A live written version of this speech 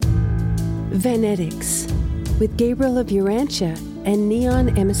Vanetics with Gabriel of Urantia and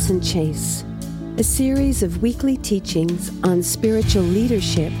Neon Emerson Chase. A series of weekly teachings on spiritual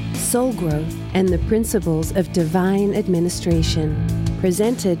leadership, soul growth, and the principles of divine administration.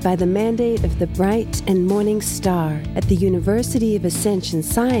 Presented by the mandate of the Bright and Morning Star at the University of Ascension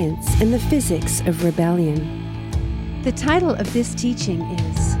Science and the Physics of Rebellion. The title of this teaching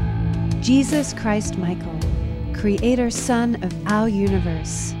is Jesus Christ Michael, Creator Son of our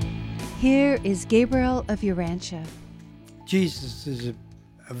Universe. Here is Gabriel of Urantia. Jesus is a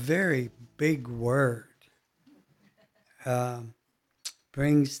very big word.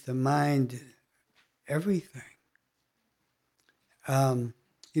 Brings to mind everything.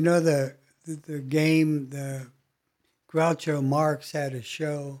 You know, the game, the Groucho Marx had a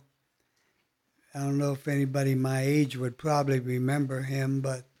show. I don't know if anybody my age would probably remember him,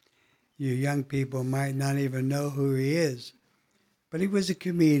 but you young people might not even know who he is. But he was a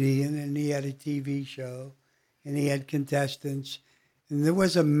comedian, and he had a TV show, and he had contestants. And there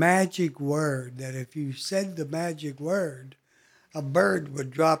was a magic word that if you said the magic word, a bird would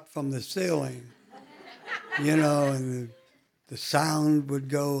drop from the ceiling, you know, and the sound would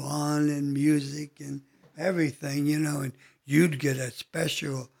go on and music and everything, you know, and you'd get a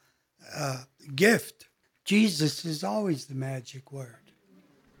special gift. Jesus is always the magic word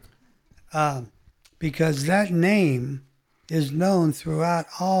because that name is known throughout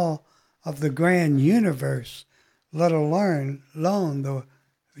all of the grand universe, let alone the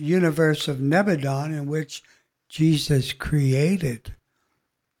universe of Nebadon in which Jesus created.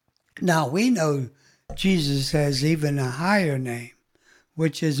 Now, we know Jesus has even a higher name,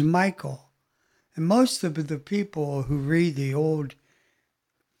 which is Michael. And most of the people who read the Old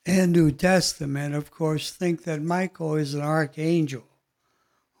and New Testament, of course, think that Michael is an archangel.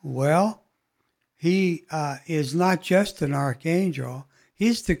 Well, he is not just an archangel.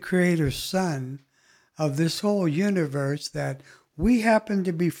 He's the creator's son of this whole universe that we happen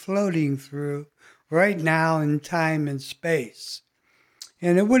to be floating through right now in time and space.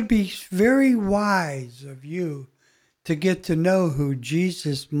 And it would be very wise of you to get to know who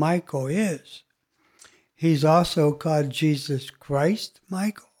Jesus Michael is. He's also called Jesus Christ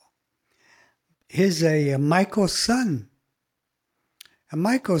Michael. He's a Michael's son. And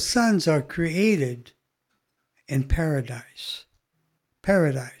Michael's sons are created in paradise.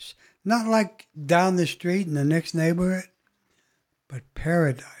 Paradise. Not like down the street in the next neighborhood, but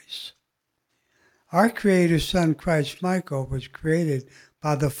paradise. Our Creator's Son, Christ Michael, was created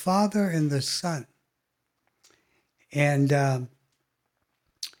by the Father and the Son. And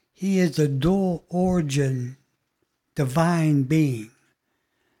he is a dual origin divine being.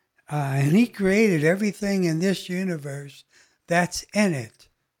 And he created everything in this universe that's in it.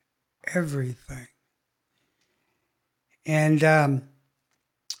 Everything. And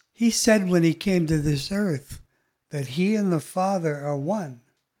he said when he came to this earth that he and the Father are one.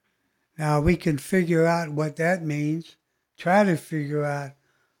 Now we can figure out what that means, try to figure out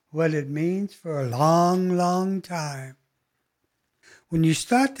what it means for a long, long time. When you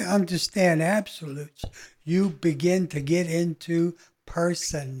start to understand absolutes, you begin to get into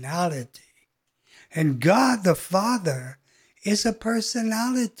personality. And God the Father is a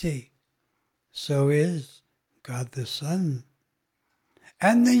personality. So is God the Son.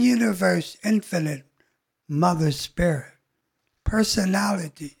 And the universe, infinite Mother Spirit.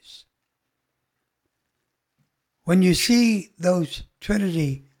 Personalities. When you see those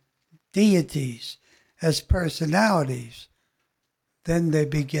Trinity deities as personalities, then they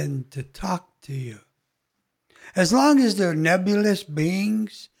begin to talk to you. As long as they're nebulous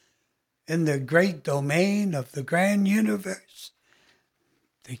beings in the great domain of the grand universe,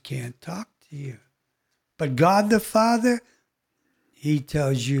 they can't talk to you. But God the Father, he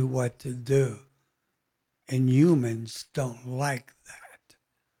tells you what to do. And humans don't like that.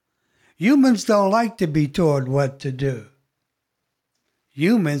 Humans don't like to be told what to do.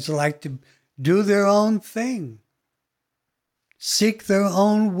 Humans like to do their own thing, seek their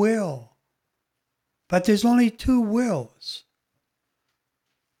own will. But there's only two wills.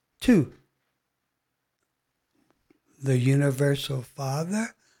 Two. The universal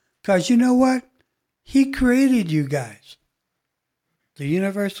Father, because you know what? He created you guys. The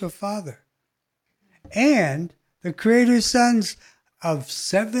universal Father. And the creator sons of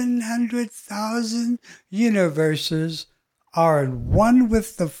 700,000 universes are one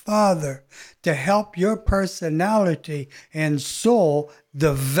with the Father to help your personality and soul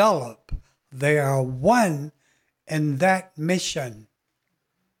develop. They are one in that mission.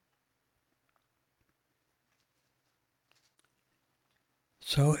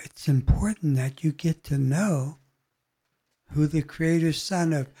 So it's important that you get to know who the creator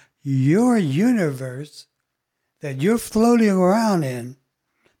son of your universe that you're floating around in,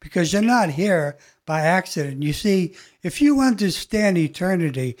 because you're not here by accident. You see, if you understand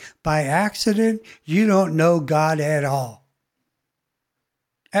eternity by accident, you don't know God at all.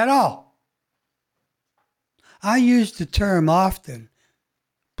 At all. I use the term often,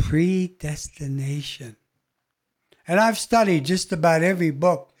 predestination. And I've studied just about every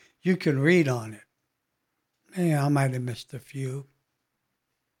book you can read on it. I might have missed a few.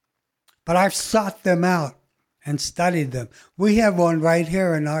 But I've sought them out and studied them. We have one right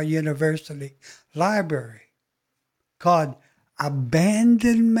here in our university library called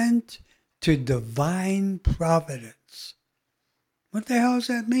Abandonment to Divine Providence. What the hell does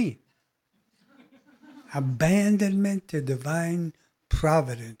that mean? Abandonment to Divine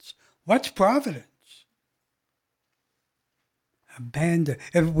Providence. What's providence?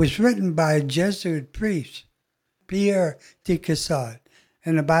 It was written by a Jesuit priest, Pierre de Caussade,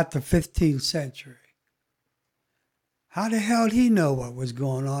 in about the 15th century. How the hell did he know what was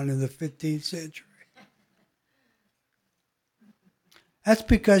going on in the 15th century? That's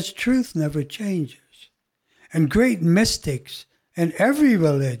because truth never changes. And great mystics in every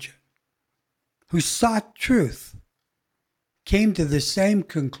religion who sought truth came to the same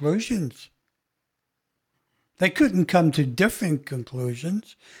conclusions. They couldn't come to different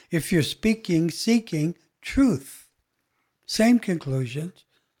conclusions if you're seeking truth. Same conclusions.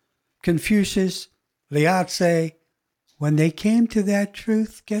 Confucius, Lao Tse, when they came to that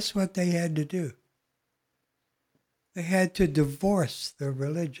truth, guess what they had to do? They had to divorce their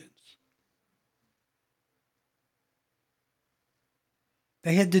religions.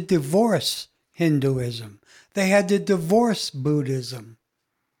 They had to divorce Hinduism. They had to divorce Buddhism.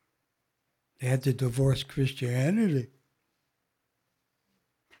 They had to divorce Christianity.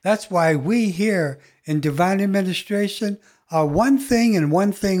 That's why we here in Divine Administration are one thing and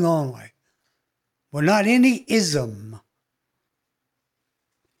one thing only. We're not any ism.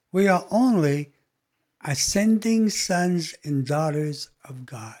 We are only ascending sons and daughters of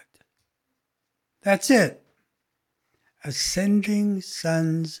God. That's it. Ascending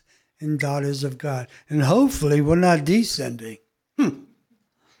sons and daughters of God. And hopefully we're not descending.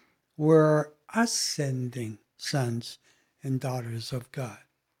 We're ascending sons and daughters of God.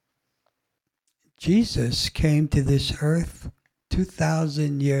 Jesus came to this earth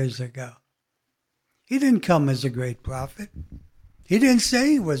 2,000 years ago. He didn't come as a great prophet. He didn't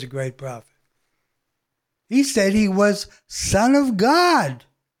say he was a great prophet. He said he was Son of God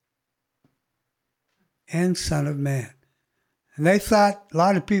and Son of Man. And they thought, a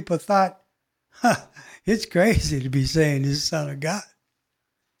lot of people thought, it's crazy to be saying he's Son of God.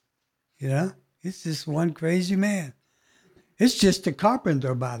 You know, it's just one crazy man. It's just a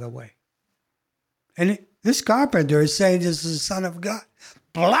carpenter, by the way. And this carpenter is saying this is the Son of God.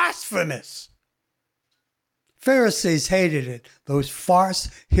 Blasphemous. Pharisees hated it. Those farce,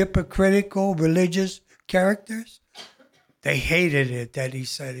 hypocritical, religious characters, they hated it that he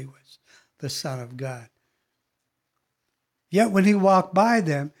said he was the Son of God. Yet when he walked by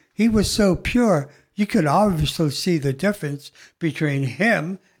them, he was so pure, you could obviously see the difference between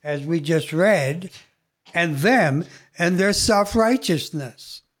him, as we just read, and them and their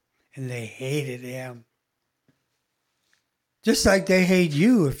self-righteousness. And they hated him. Just like they hate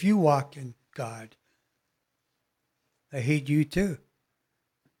you if you walk in God. They hate you too.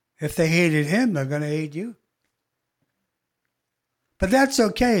 If they hated him, they're going to hate you. But that's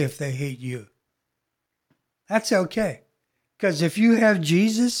okay if they hate you. That's okay. Because if you have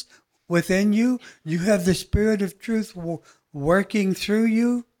Jesus within you, you have the Spirit of truth working through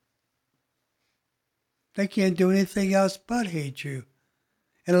you, they can't do anything else but hate you.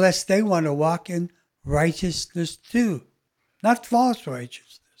 Unless they want to walk in righteousness too. Not false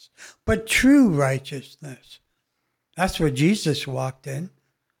righteousness, but true righteousness. That's what Jesus walked in.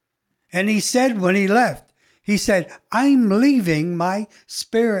 And he said when he left, he said, I'm leaving my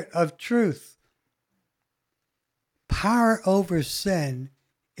Spirit of truth. Power over sin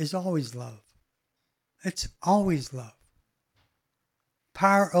is always love. It's always love.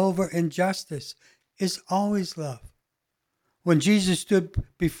 Power over injustice is always love. When Jesus stood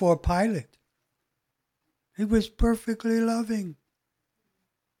before Pilate, he was perfectly loving.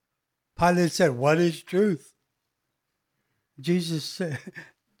 Pilate said, what is truth? Jesus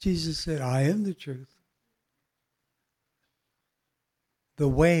said, I am the truth, the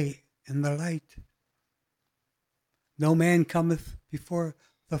way and the light. No man cometh before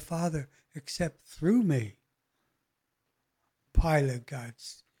the Father except through me. Pilate got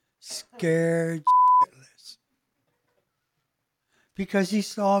scared shitless because he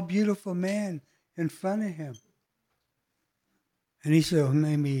saw a beautiful man in front of him. And he said, well,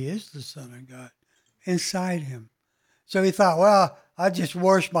 maybe he is the Son of God inside him. So he thought, well, I'll just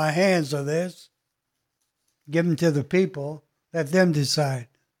wash my hands of this, give them to the people, let them decide.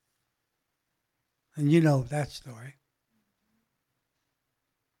 And you know that story.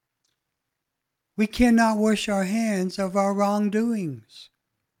 We cannot wash our hands of our wrongdoings.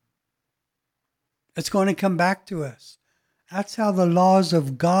 It's going to come back to us. That's how the laws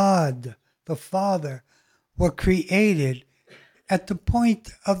of God, the Father, were created at the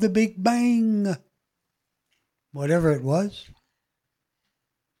point of the Big Bang. Whatever it was.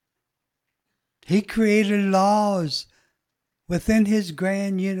 He created laws within his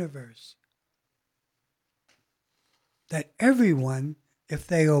grand universe that everyone, if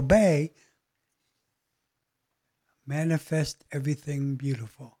they obey, manifest everything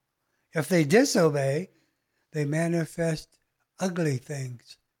beautiful. If they disobey, they manifest ugly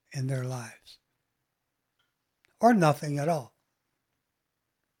things in their lives. Or nothing at all.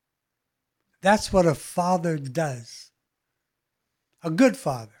 That's what a father does. A good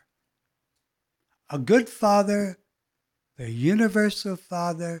father. A good father, the universal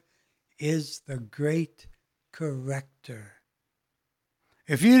Father, is the great corrector.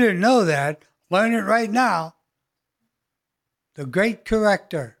 If you didn't know that, learn it right now. The great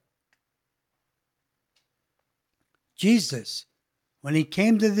corrector. Jesus, when he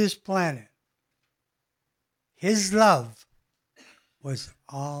came to this planet, his love was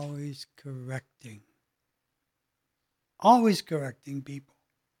always correcting. Always correcting people.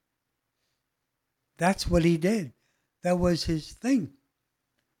 That's what he did. That was his thing.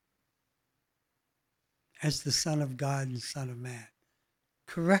 As the Son of God and Son of Man.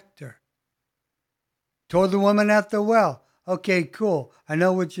 Corrector. Told the woman at the well, okay, cool, I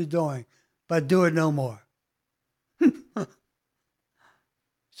know what you're doing, but do it no more. She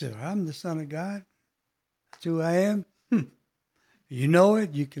said, I'm the Son of God. That's who I am. You know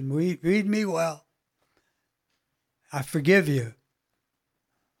it. You can read me well. I forgive you.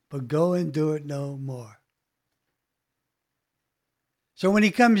 But go and do it no more. So when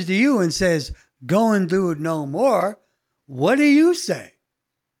he comes to you and says, go and do it no more, what do you say?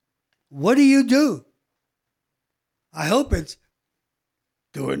 What do you do? I hope it's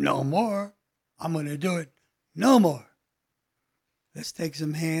do it no more. I'm going to do it no more. Let's take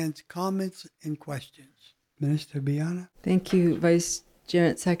some hands, comments, and questions. Minister Biana? Thank you, Vice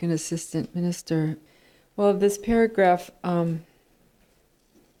Gerent, Second Assistant Minister. Well, this paragraph, it's on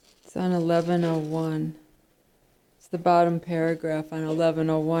 1101. It's the bottom paragraph on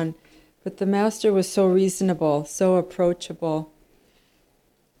 1101. But the Master was so reasonable, so approachable.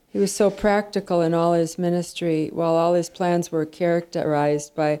 He was so practical in all his ministry, while all his plans were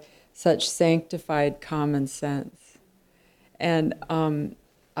characterized by such sanctified common sense. And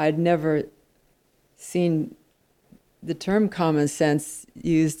I'd never seen the term common sense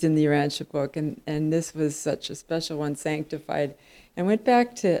used in the Urantia book, and this was such a special one, sanctified. And went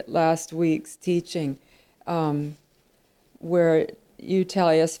back to last week's teaching, where you,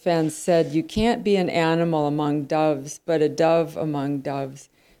 Talias Fens, said, you can't be an animal among doves, but a dove among doves.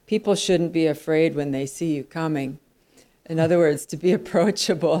 People shouldn't be afraid when they see you coming. In other words, to be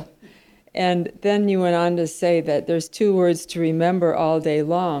approachable. And then you went on to say that there's 2 words to remember all day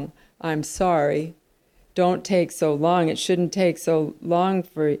long. I'm sorry. Don't take so long. It shouldn't take so long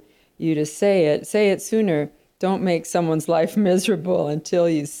for you to say it. Say it sooner. Don't make someone's life miserable until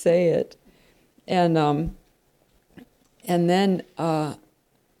you say it. And then,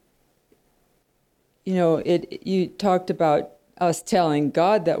 you talked about us telling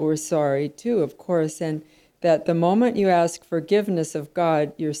God that we're sorry too, of course, and that the moment you ask forgiveness of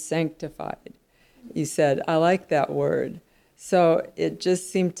God, you're sanctified. You said, I like that word. So it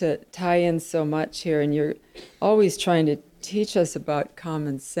just seemed to tie in so much here, and you're always trying to teach us about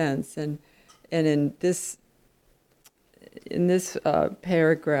common sense. And in this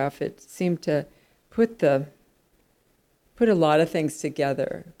paragraph, it seemed to put a lot of things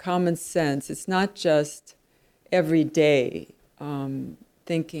together. Common sense. It's not just everyday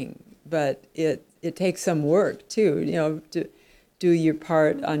thinking, but it takes some work too. To do your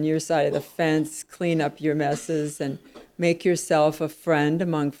part on your side of the fence, clean up your messes, and make yourself a friend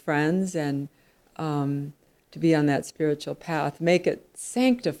among friends, and to be on that spiritual path. Make it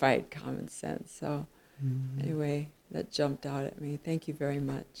sanctified common sense. So anyway, that jumped out at me. Thank you very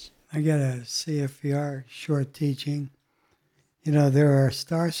much. I got a CFPR short teaching. There are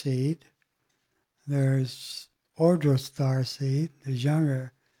starseed. There's ordinal starseed. There's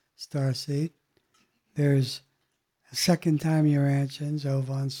younger starseed. There's second-time Urantians,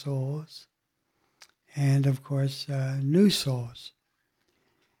 Ovan souls. And, of course, new souls.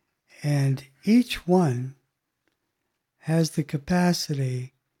 And each one has the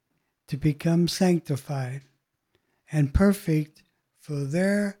capacity to become sanctified and perfect for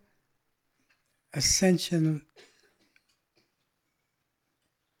their ascension,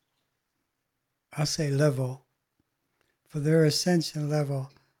 level, for their ascension level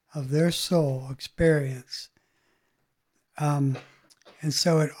of their soul experience. And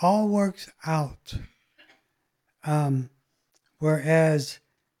so it all works out. Whereas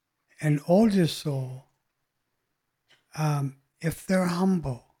an older soul, if they're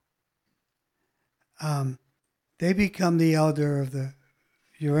humble, they become the elder of the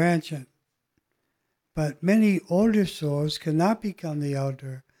Urantian. But many older souls cannot become the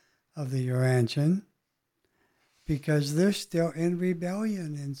elder of the Urantian because they're still in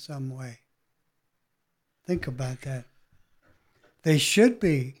rebellion in some way. Think about that. They should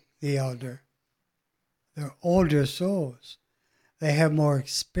be the elder. They're older souls. They have more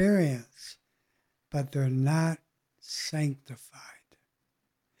experience, but they're not sanctified.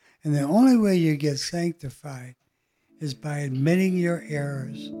 And the only way you get sanctified is by admitting your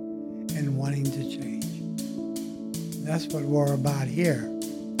errors and wanting to change. That's what we're about here.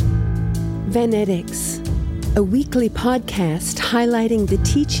 Venetics, a weekly podcast highlighting the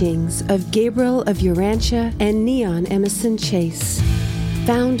teachings of Gabriel of Urantia and Neon Emerson Chase,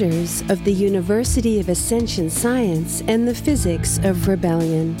 founders of the University of Ascension Science and the Physics of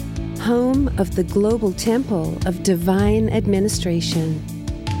Rebellion, home of the Global Temple of Divine Administration.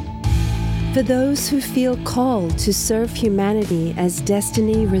 For those who feel called to serve humanity as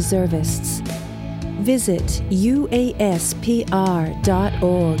Destiny Reservists, visit uaspr.org.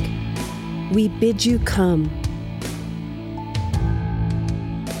 We bid you come.